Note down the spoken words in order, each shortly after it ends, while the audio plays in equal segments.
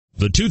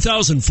The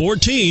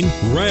 2014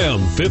 Ram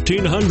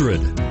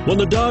 1500. When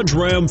the Dodge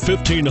Ram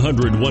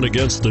 1500 went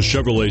against the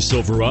Chevrolet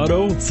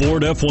Silverado,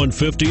 Ford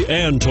F-150,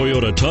 and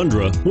Toyota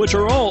Tundra, which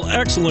are all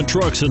excellent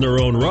trucks in their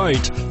own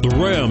right, the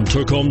Ram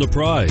took home the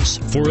prize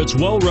for its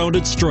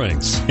well-rounded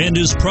strengths and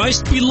is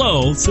priced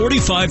below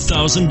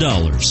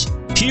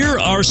 $45,000. Here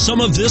are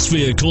some of this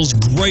vehicle's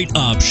great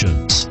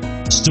options: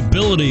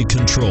 stability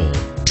control,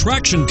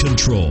 traction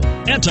control,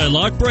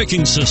 anti-lock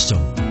braking system,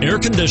 air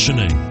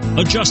conditioning,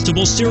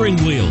 adjustable steering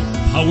wheel,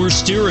 power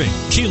steering,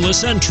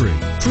 keyless entry,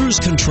 cruise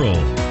control,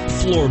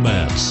 floor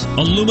mats,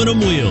 aluminum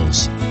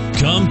wheels.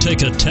 Come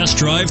take a test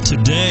drive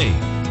today.